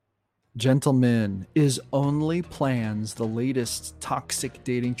Gentlemen, is OnlyPlans the latest toxic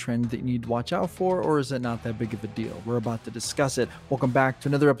dating trend that you need to watch out for, or is it not that big of a deal? We're about to discuss it. Welcome back to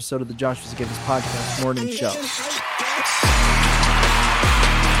another episode of the Josh Vizagayvis Podcast Morning Show.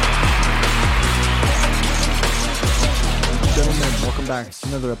 Gentlemen, welcome back to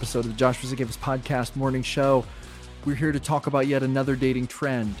another episode of the Josh Vizagayvis Podcast Morning Show. We're here to talk about yet another dating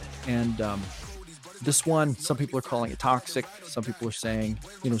trend, and this one, some people are calling it toxic. Some people are saying,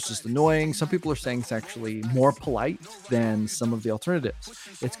 it's just annoying. Some people are saying it's actually more polite than some of the alternatives.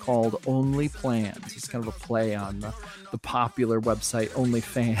 It's called OnlyPlans. It's kind of a play on the popular website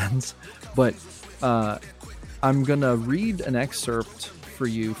OnlyFans. But I'm going to read an excerpt for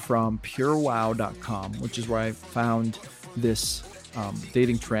you from purewow.com, which is where I found this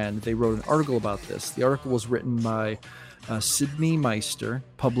dating trend. They wrote an article about this. The article was written by Sydney Meister,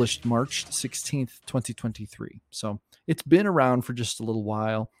 published March 16th, 2023. So it's been around for just a little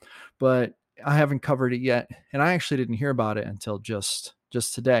while, but I haven't covered it yet. And I actually didn't hear about it until just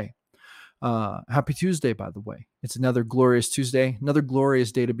today. Happy Tuesday, by the way. It's another glorious Tuesday, another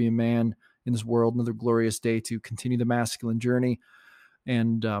glorious day to be a man in this world, another glorious day to continue the masculine journey.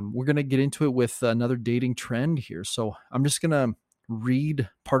 And we're going to get into it with another dating trend here. So I'm just going to read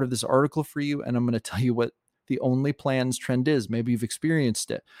part of this article for you, and I'm going to tell you what the OnlyPlans trend is. Maybe you've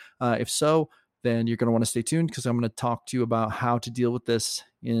experienced it. If so, then you're going to want to stay tuned because I'm going to talk to you about how to deal with this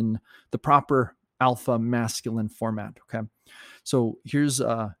in the proper alpha masculine format. Okay. So here's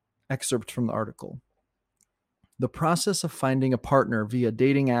an excerpt from the article. The process of finding a partner via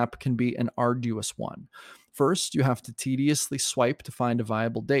dating app can be an arduous one. First, you have to tediously swipe to find a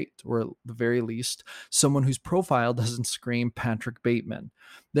viable date, or at the very least, someone whose profile doesn't scream Patrick Bateman.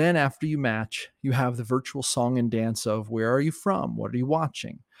 Then, after you match, you have the virtual song and dance of where are you from? What are you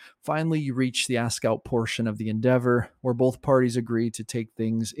watching? Finally, you reach the ask out portion of the endeavor, where both parties agree to take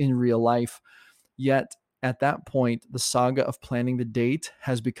things in real life. Yet, at that point, the saga of planning the date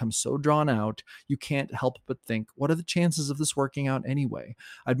has become so drawn out, you can't help but think, what are the chances of this working out anyway?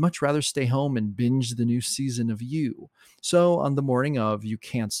 I'd much rather stay home and binge the new season of You. So on the morning of, you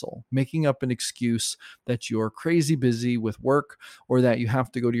cancel, making up an excuse that you're crazy busy with work or that you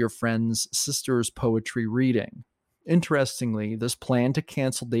have to go to your friend's sister's poetry reading. Interestingly, this plan to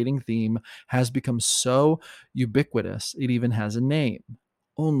cancel dating theme has become so ubiquitous, it even has a name: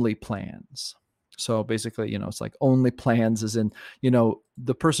 OnlyPlans. So basically, it's like only plans as in,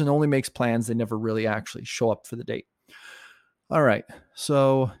 the person only makes plans. They never really actually show up for the date. All right.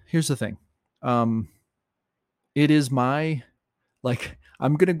 So here's the thing. It is I'm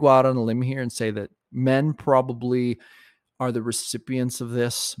going to go out on a limb here and say that men probably are the recipients of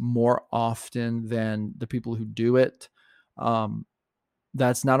this more often than the people who do it.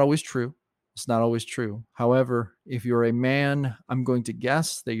 That's not always true. It's not always true. However, if you're a man, I'm going to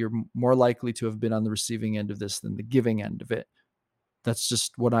guess that you're more likely to have been on the receiving end of this than the giving end of it. That's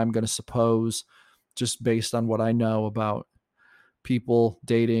just what I'm going to suppose, just based on what I know about people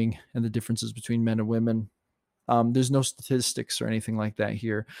dating and the differences between men and women. There's no statistics or anything like that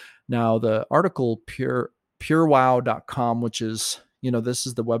here. Now, the article purewow.com, which is, this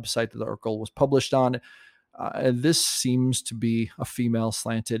is the website that the article was published on. This seems to be a female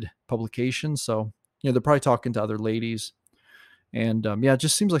slanted publication. So, they're probably talking to other ladies. And it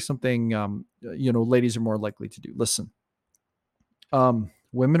just seems like something, ladies are more likely to do. Listen,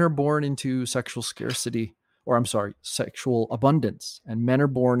 women are born into sexual scarcity, sexual abundance, and men are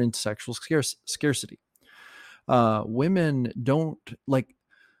born into sexual scarcity. Women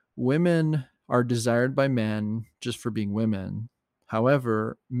are desired by men just for being women.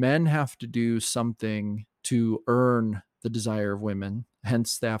 However, men have to do something to earn the desire of women.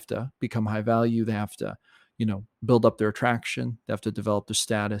 Hence, they have to become high value. They have to, build up their attraction. They have to develop their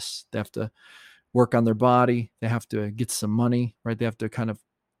status. They have to work on their body. They have to get some money, right? They have to kind of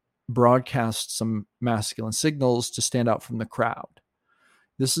broadcast some masculine signals to stand out from the crowd.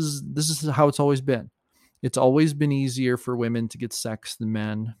 This is how it's always been. It's always been easier for women to get sex than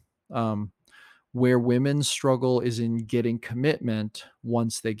men. Where women struggle is in getting commitment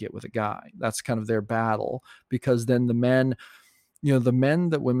once they get with a guy. That's kind of their battle, because then the men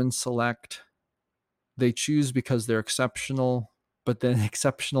that women select, they choose because they're exceptional, but then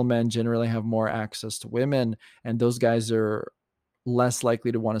exceptional men generally have more access to women, and those guys are less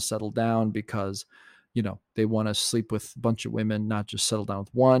likely to want to settle down because, they want to sleep with a bunch of women, not just settle down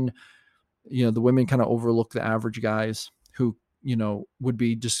with one. The women kind of overlook the average guys who, would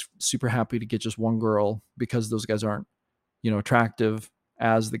be just super happy to get just one girl because those guys aren't, attractive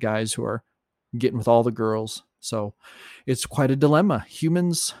as the guys who are getting with all the girls. So it's quite a dilemma.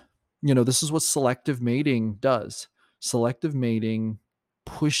 Humans, this is what selective mating does. Selective mating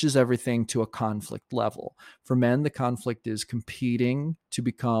pushes everything to a conflict level. For men, the conflict is competing to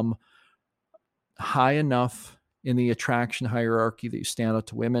become high enough in the attraction hierarchy that you stand out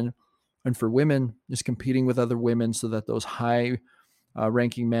to women. And for women, is competing with other women so that those high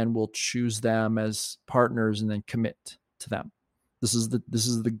ranking men will choose them as partners and then commit to them. This is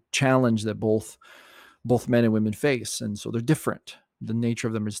the challenge that both men and women face, and so they're different. The nature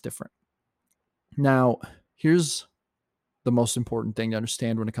of them is different. Now, here's the most important thing to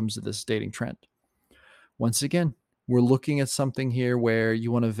understand when it comes to this dating trend. Once again, we're looking at something here where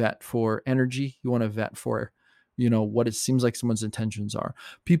you want to vet for energy, you want to vet for what it seems like someone's intentions are.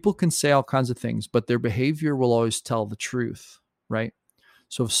 People can say all kinds of things, but their behavior will always tell the truth, right?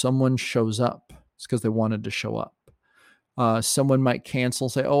 So if someone shows up, it's because they wanted to show up. Someone might cancel,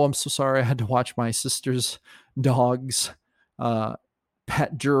 say, "Oh, I'm so sorry, I had to watch my sister's dog's pet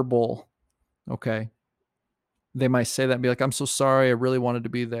gerbil." Okay. They might say that and be like, "I'm so sorry, I really wanted to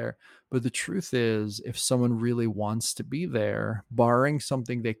be there." But the truth is, if someone really wants to be there, barring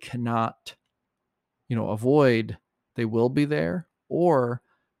something they cannot, avoid, they will be there. Or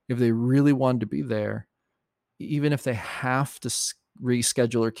if they really want to be there, even if they have to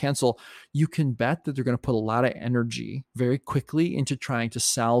reschedule or cancel, you can bet that they're going to put a lot of energy very quickly into trying to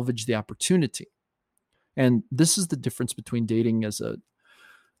salvage the opportunity. And this is the difference between dating as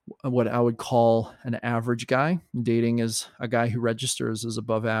what I would call an average guy. Dating as a guy who registers as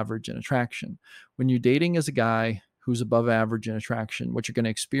above average in attraction. When you're dating as a guy who's above average in attraction, what you're going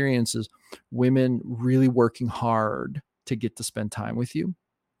to experience is women really working hard to get to spend time with you,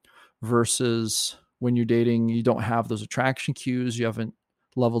 versus when you're dating, you don't have those attraction cues. You haven't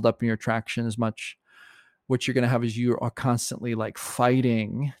leveled up in your attraction as much. What you're going to have is you are constantly like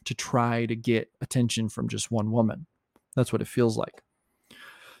fighting to try to get attention from just one woman. That's what it feels like.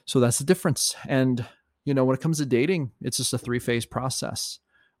 So that's the difference. And, when it comes to dating, it's just a 3-phase process.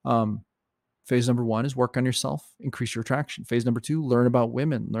 Phase number 1 is work on yourself, increase your attraction. Phase number 2, learn about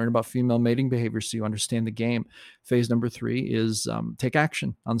women, learn about female mating behavior so you understand the game. Phase number 3 is take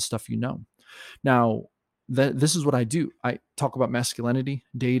action on the stuff you know. Now, this is what I do. I talk about masculinity,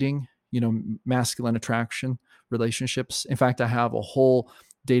 dating, masculine attraction, relationships. In fact, I have a whole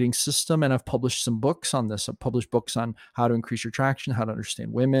dating system, and I've published some books on this. I've published books on how to increase your attraction, how to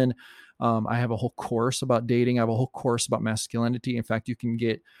understand women. I have a whole course about dating. I have a whole course about masculinity. In fact, you can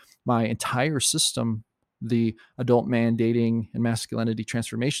get my entire system, the Adult Man Dating and Masculinity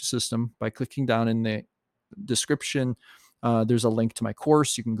Transformation System, by clicking down in the description. There's a link to my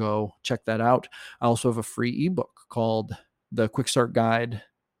course. You can go check that out. I also have a free ebook called The Quick Start Guide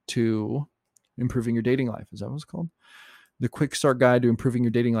to Improving Your Dating Life. Is that what it's called? The Quick Start Guide to Improving Your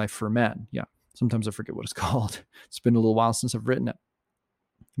Dating Life for Men. Yeah. Sometimes I forget what it's called. It's been a little while since I've written it.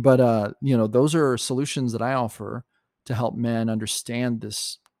 But, those are solutions that I offer to help men understand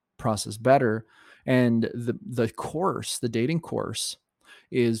this process better. And the course, the dating course,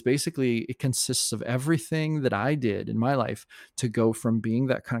 is basically, it consists of everything that I did in my life to go from being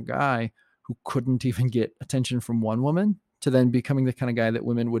that kind of guy who couldn't even get attention from one woman to then becoming the kind of guy that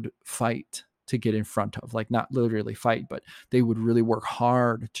women would fight to get in front of. Like, not literally fight, but they would really work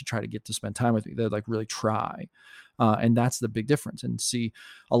hard to try to get to spend time with me. They'd like really try. And that's the big difference. And see,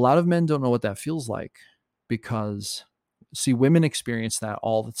 a lot of men don't know what that feels like, because see, women experience that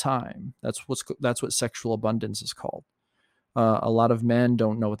all the time. That's what sexual abundance is called. A lot of men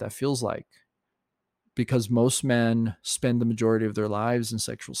don't know what that feels like, because most men spend the majority of their lives in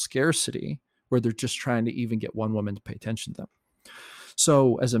sexual scarcity, where they're just trying to even get one woman to pay attention to them.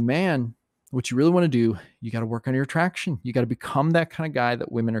 So as a man, what you really want to do, you got to work on your attraction. You got to become that kind of guy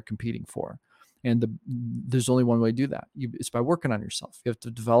that women are competing for. And there's only one way to do that. It's by working on yourself. You have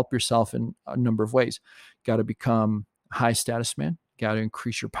to develop yourself in a number of ways. You got to become a high status man. You got to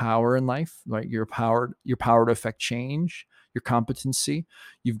increase your power in life, right? Your power to affect change, your competency.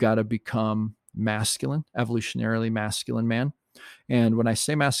 You've got to become masculine, evolutionarily masculine man. And when I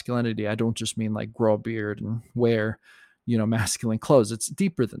say masculinity, I don't just mean like grow a beard and wear, masculine clothes. It's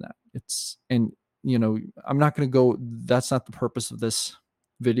deeper than that. I'm not going to go, that's not the purpose of this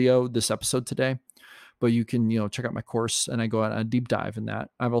video, this episode today, but you can, check out my course, and I go on a deep dive in that.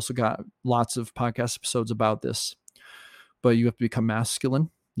 I've also got lots of podcast episodes about this, but you have to become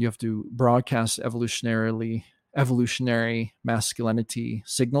masculine. You have to broadcast evolutionary masculinity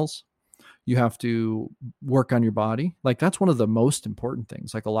signals. You have to work on your body. Like, that's one of the most important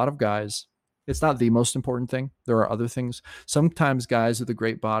things. Like, a lot of guys, it's not the most important thing. There are other things. Sometimes guys with a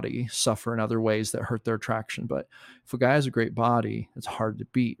great body suffer in other ways that hurt their attraction. But if a guy has a great body, it's hard to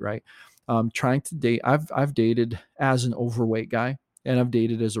beat, right? Trying to date, I've dated as an overweight guy, and I've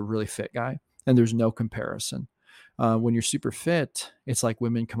dated as a really fit guy, and there's no comparison. When you're super fit, it's like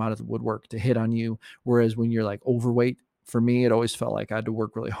women come out of the woodwork to hit on you. Whereas when you're like overweight, for me, it always felt like I had to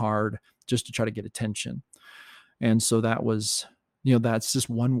work really hard just to try to get attention. And so that was, that's just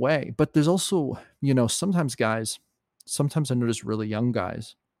one way. But there's also, sometimes I notice really young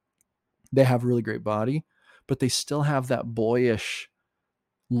guys, they have really great body, but they still have that boyish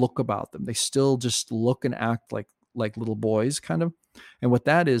look about them. They still just look and act like little boys kind of. And what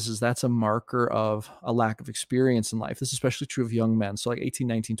that is that's a marker of a lack of experience in life. This is especially true of young men. So like 18,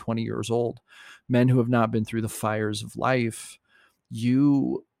 19, 20 years old, men who have not been through the fires of life,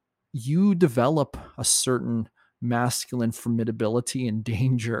 you develop a certain masculine formidability and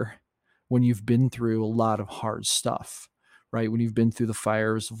danger when you've been through a lot of hard stuff, right? When you've been through the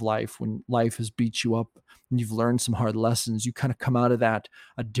fires of life, when life has beat you up and you've learned some hard lessons, you kind of come out of that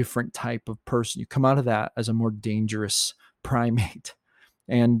a different type of person. You come out of that as a more dangerous primate.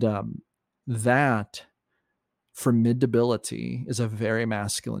 And that formidability is a very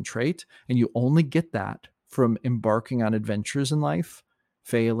masculine trait. And you only get that from embarking on adventures in life,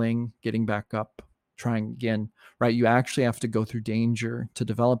 failing, getting back up, trying again, right? You actually have to go through danger to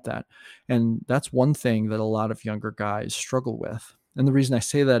develop that. And that's one thing that a lot of younger guys struggle with. And the reason I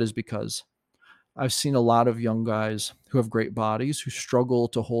say that is because I've seen a lot of young guys who have great bodies who struggle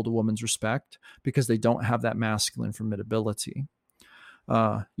to hold a woman's respect because they don't have that masculine formidability.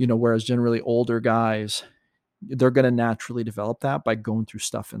 Whereas generally older guys, they're going to naturally develop that by going through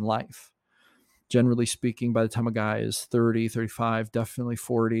stuff in life. Generally speaking, by the time a guy is 30, 35, definitely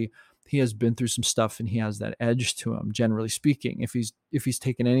 40, he has been through some stuff and he has that edge to him. Generally speaking, if he's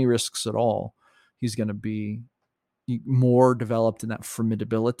taken any risks at all, he's going to be more developed in that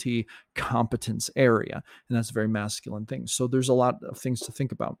formidability, competence area. And that's a very masculine thing. So there's a lot of things to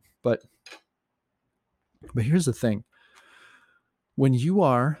think about. But here's the thing. When you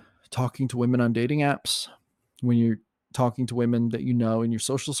are talking to women on dating apps, when you're talking to women that you know in your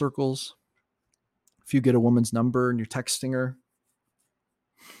social circles, if you get a woman's number and you're texting her,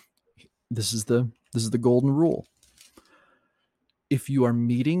 this is the golden rule. If you are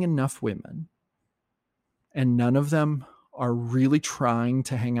meeting enough women and none of them are really trying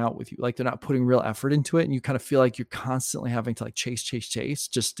to hang out with you, like they're not putting real effort into it, and you kind of feel like you're constantly having to like chase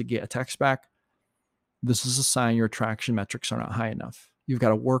just to get a text back, this is a sign your attraction metrics are not high enough. You've got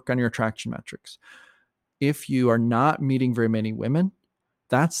to work on your attraction metrics. If you are not meeting very many women,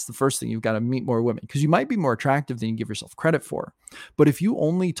 that's the first thing. You've got to meet more women because you might be more attractive than you give yourself credit for. But if you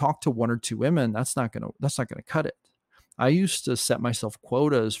only talk to one or two women, that's not going to cut it. I used to set myself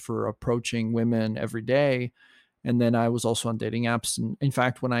quotas for approaching women every day. And then I was also on dating apps. And in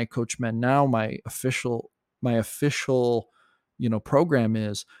fact, when I coach men now, my official, program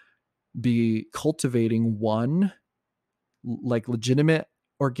is be cultivating one like legitimate,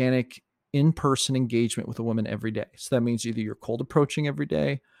 organic, in-person engagement with a woman every day. So that means either you're cold approaching every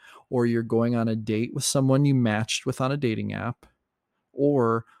day, or you're going on a date with someone you matched with on a dating app,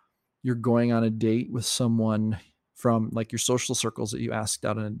 or you're going on a date with someone from like your social circles that you asked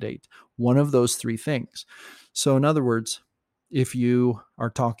out on a date. One of those three things. So in other words, if you are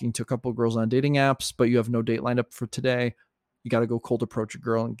talking to a couple of girls on dating apps, but you have no date lined up for today, you got to go cold approach a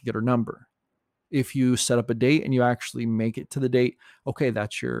girl and get her number. If you set up a date and you actually make it to the date, okay,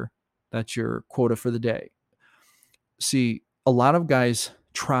 that's your quota for the day. See, a lot of guys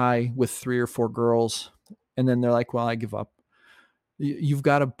try with 3 or 4 girls and then they're like, well, I give up. You've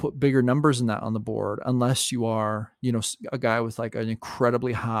got to put bigger numbers than that on the board unless you are, a guy with like an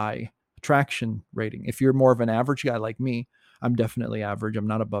incredibly high attraction rating. If you're more of an average guy like me, I'm definitely average. I'm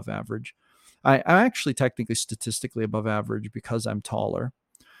not above average. I'm actually technically statistically above average because I'm taller.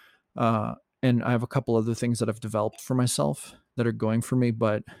 And I have a couple other things that I've developed for myself that are going for me,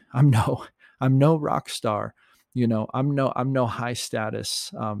 but I'm no rock star. I'm no high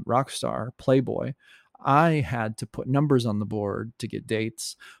status rock star playboy. I had to put numbers on the board to get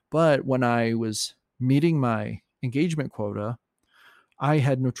dates. But when I was meeting my engagement quota, I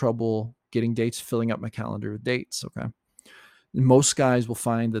had no trouble getting dates, filling up my calendar with dates. Okay. And most guys will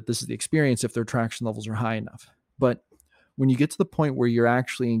find that this is the experience if their attraction levels are high enough. But when you get to the point where you're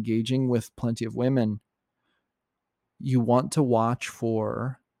actually engaging with plenty of women, you want to watch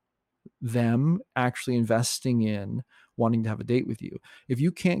for them actually investing in wanting to have a date with you. If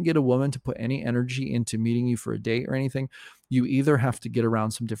you can't get a woman to put any energy into meeting you for a date or anything, you either have to get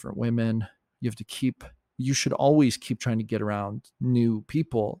around some different women. You should always keep trying to get around new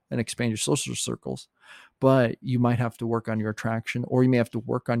people and expand your social circles, but you might have to work on your attraction, or you may have to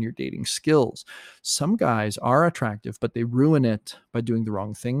work on your dating skills. Some guys are attractive, but they ruin it by doing the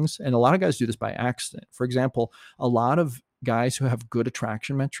wrong things. And a lot of guys do this by accident. For example, a lot of guys who have good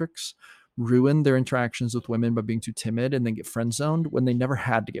attraction metrics ruin their interactions with women by being too timid and then get friend zoned when they never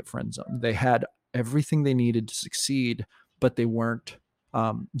had to get friend zoned. They had everything they needed to succeed, but they weren't.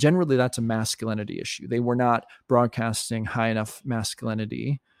 Generally, that's a masculinity issue. They were not broadcasting high enough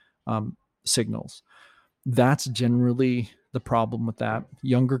masculinity signals. That's generally the problem with that.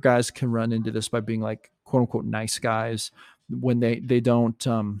 Younger guys can run into this by being like quote unquote nice guys when they don't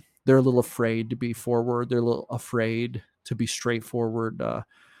they're a little afraid to be forward. They're a little afraid to be straightforward.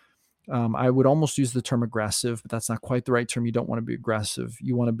 I would almost use the term aggressive, but that's not quite the right term. You don't want to be aggressive.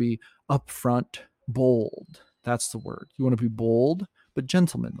 You want to be upfront, bold. That's the word. You want to be bold, but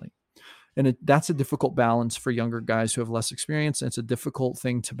gentlemanly. And that's a difficult balance for younger guys who have less experience. And it's a difficult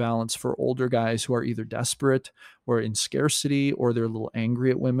thing to balance for older guys who are either desperate or in scarcity, or they're a little angry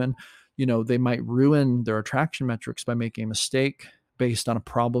at women. They might ruin their attraction metrics by making a mistake based on a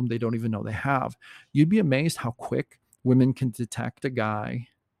problem they don't even know they have. You'd be amazed how quick women can detect a guy,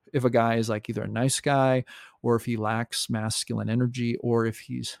 if a guy is like either a nice guy, or if he lacks masculine energy, or if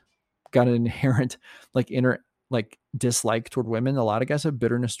he's got an inherent dislike toward women. A lot of guys have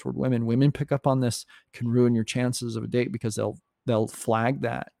bitterness toward women. Women pick up on this, can ruin your chances of a date because they'll flag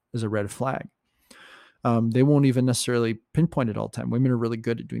that as a red flag. They won't even necessarily pinpoint it all the time. Women are really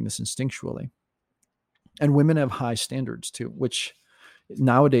good at doing this instinctually. And women have high standards too, which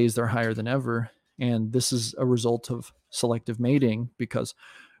nowadays they're higher than ever. And this is a result of selective mating because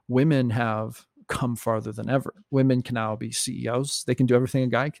women have come farther than ever. Women can now be CEOs. They can do everything a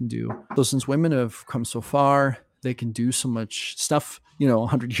guy can do. So since women have come so far, they can do so much stuff.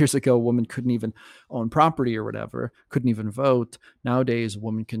 100 years ago, a woman couldn't even own property or whatever, couldn't even vote. Nowadays, a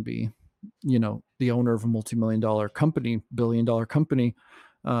woman can be, the owner of a multi-million-dollar company, billion-dollar company.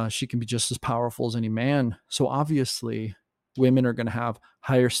 She can be just as powerful as any man. So obviously, women are going to have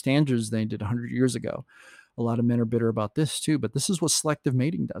higher standards than they did 100 years ago. A lot of men are bitter about this too, but this is what selective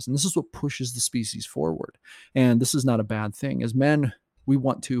mating does. And this is what pushes the species forward. And this is not a bad thing. As men, we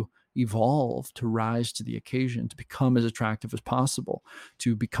want to evolve to rise to the occasion, to become as attractive as possible,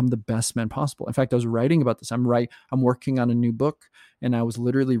 to become the best men possible. In fact, I was writing about this. I'm working on a new book, and I was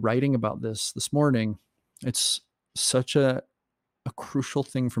literally writing about this morning. It's such a crucial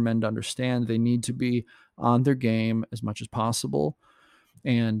thing for men to understand. They need to be on their game as much as possible.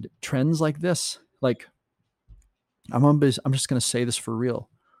 And trends like this, I'm just going to say this for real.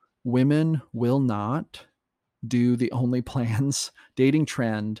 Women will not do the OnlyPlans dating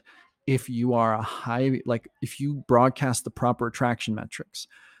trend if you are if you broadcast the proper attraction metrics.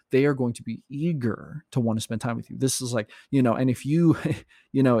 They are going to be eager to want to spend time with you. This is and if you,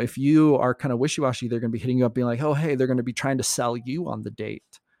 if you are kind of wishy-washy, they're going to be hitting you up being like, oh, hey, they're going to be trying to sell you on the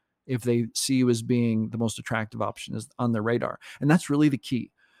date if they see you as being the most attractive option is on their radar. And that's really the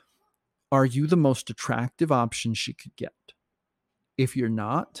key. Are you the most attractive option she could get? If you're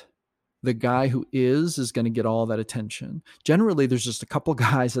not, the guy who is going to get all that attention. Generally, there's just a couple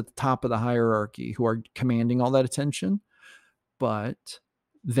guys at the top of the hierarchy who are commanding all that attention. But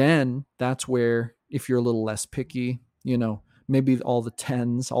then that's where, if you're a little less picky, maybe all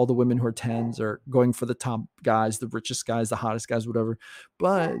the women who are 10s are going for the top guys, the richest guys, the hottest guys, whatever.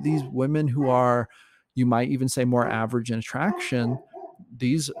 But these women who are, you might even say, more average in attraction,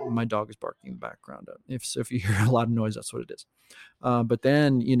 my dog is barking in the background. If you hear a lot of noise, that's what it is. But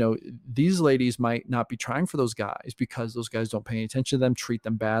then, these ladies might not be trying for those guys because those guys don't pay any attention to them, treat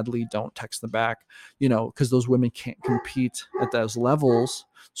them badly, don't text them back, because those women can't compete at those levels.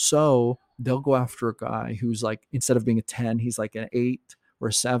 So they'll go after a guy who's instead of being a 10, he's like an 8 or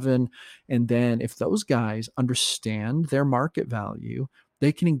a 7. And then if those guys understand their market value,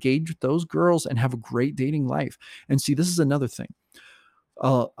 they can engage with those girls and have a great dating life. And see, this is another thing.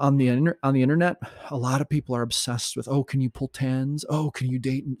 On the internet, a lot of people are obsessed with, oh, can you pull 10s? Oh, can you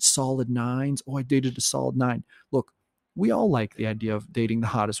date solid 9s? Oh, I dated a solid 9. Look, we all like the idea of dating the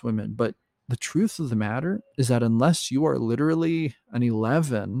hottest women, but the truth of the matter is that unless you are literally an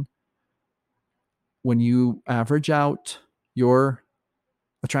 11, when you average out your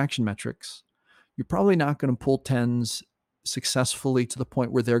attraction metrics, you're probably not going to pull 10s successfully to the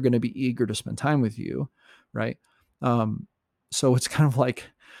point where they're going to be eager to spend time with you, right? So it's kind of like,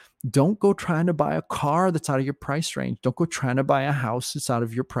 don't go trying to buy a car that's out of your price range. Don't go trying to buy a house that's out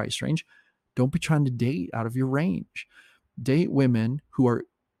of your price range. Don't be trying to date out of your range. Date women who are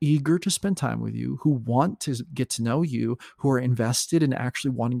eager to spend time with you, who want to get to know you, who are invested in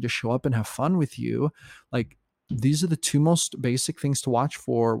actually wanting to show up and have fun with you. These are the two most basic things to watch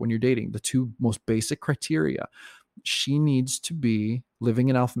for when you're dating, the two most basic criteria. She needs to be living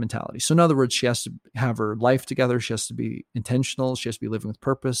in alpha mentality. So in other words, she has to have her life together. She has to be intentional. She has to be living with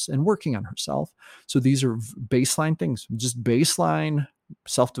purpose and working on herself. So these are baseline things, just baseline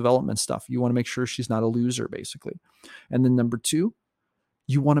self-development stuff. You want to make sure she's not a loser, basically. And then number 2,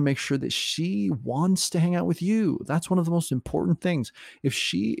 you want to make sure that she wants to hang out with you. That's one of the most important things.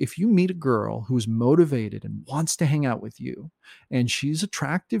 If you meet a girl who's motivated and wants to hang out with you, and she's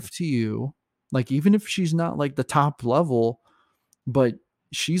attractive to you, like even if she's not like the top level, but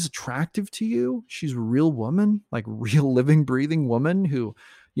she's attractive to you, she's a real woman, like real living, breathing woman who,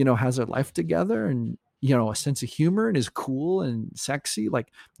 has her life together and, a sense of humor and is cool and sexy.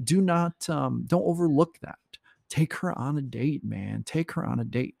 Like, don't overlook that. Take her on a date, man. Take her on a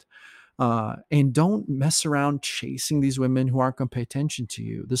date. And don't mess around chasing these women who aren't going to pay attention to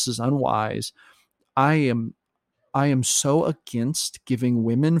you. This is unwise. I am so against giving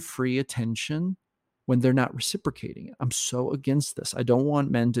women free attention when they're not reciprocating it. I'm so against this. I don't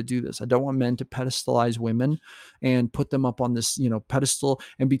want men to do this. I don't want men to pedestalize women and put them up on this, pedestal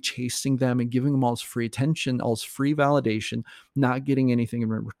and be chasing them and giving them all this free attention, all this free validation, not getting anything in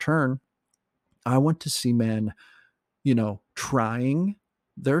return. I want to see men, trying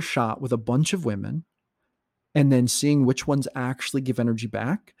their shot with a bunch of women and then seeing which ones actually give energy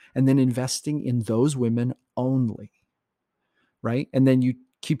back and then investing in those women only. Right. And then you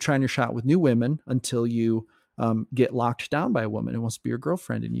keep trying your shot with new women until you get locked down by a woman who wants to be your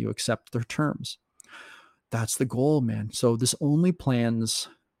girlfriend and you accept their terms. That's the goal, man. So this OnlyPlans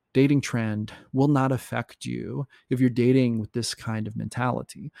dating trend will not affect you if you're dating with this kind of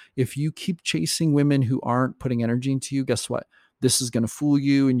mentality. If you keep chasing women who aren't putting energy into you, guess what? This is going to fool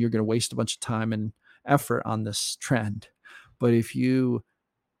you and you're going to waste a bunch of time and effort on this trend. But if you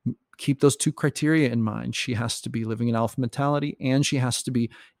keep those 2 criteria in mind, she has to be living an alpha mentality and she has to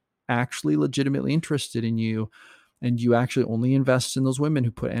be actually legitimately interested in you, and you actually only invest in those women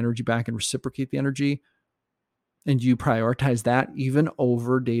who put energy back and reciprocate the energy, and you prioritize that even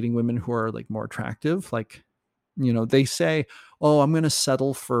over dating women who are like more attractive. Like, they say, oh, I'm going to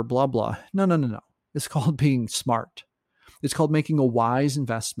settle for blah, blah. No. It's called being smart. It's called making a wise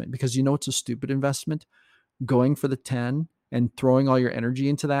investment, because it's a stupid investment, going for the 10 and throwing all your energy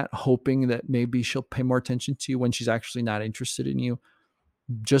into that, hoping that maybe she'll pay more attention to you when she's actually not interested in you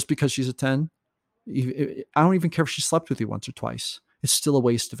just because she's a 10. I don't even care if she slept with you once or twice. It's still a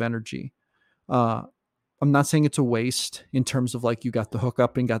waste of energy. I'm not saying it's a waste in terms of like you got the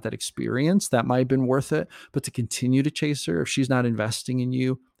hookup and got that experience. That might have been worth it. But to continue to chase her, if she's not investing in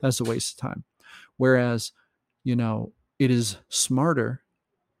you, that's a waste of time. Whereas, it is smarter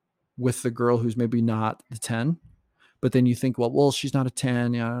with the girl who's maybe not the 10. But then you think, well, she's not a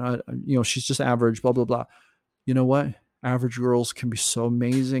 10. She's just average, blah, blah, blah. You know what? Average girls can be so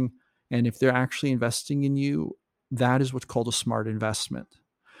amazing. And if they're actually investing in you, that is what's called a smart investment.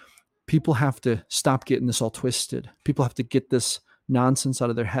 People have to stop getting this all twisted. People have to get this nonsense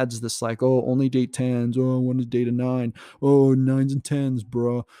out of their heads. This like, oh, only date 10s. Oh, I want to date a 9. Oh, 9s and 10s,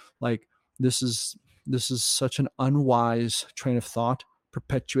 bro. Like this is such an unwise train of thought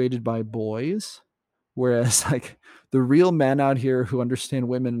perpetuated by boys. Whereas like the real men out here who understand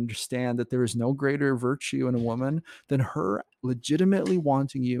women understand that there is no greater virtue in a woman than her legitimately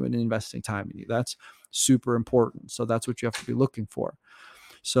wanting you and investing time in you. That's super important. So that's what you have to be looking for.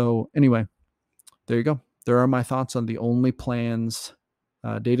 So anyway, there you go. There are my thoughts on the OnlyPlans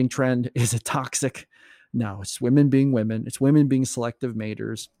dating trend. Is it toxic? No, it's women being women. It's women being selective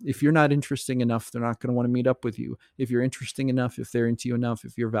maters. If you're not interesting enough, they're not going to want to meet up with you. If you're interesting enough, if they're into you enough,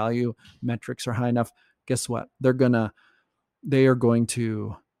 if your value metrics are high enough, guess what? They are going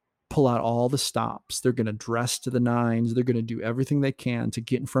to pull out all the stops. They're going to dress to the 9s. They're going to do everything they can to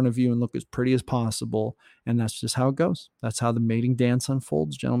get in front of you and look as pretty as possible. And that's just how it goes. That's how the mating dance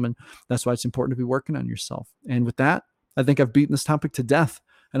unfolds, gentlemen. That's why it's important to be working on yourself. And with that, I think I've beaten this topic to death.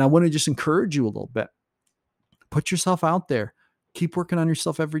 And I want to just encourage you a little bit. Put yourself out there. Keep working on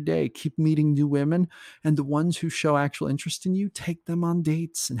yourself every day. Keep meeting new women. And the ones who show actual interest in you, take them on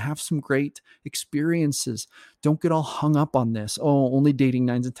dates and have some great experiences. Don't get all hung up on this. Oh, only dating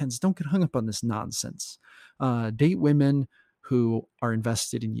 9s and 10s. Don't get hung up on this nonsense. Date women who are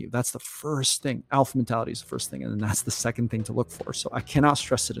invested in you. That's the first thing. Alpha mentality is the first thing. And then that's the second thing to look for. So I cannot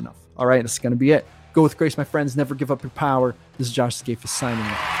stress it enough. All right, that's going to be it. Go with grace, my friends. Never give up your power. This is Josh Scafus signing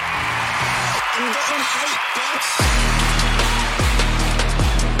off.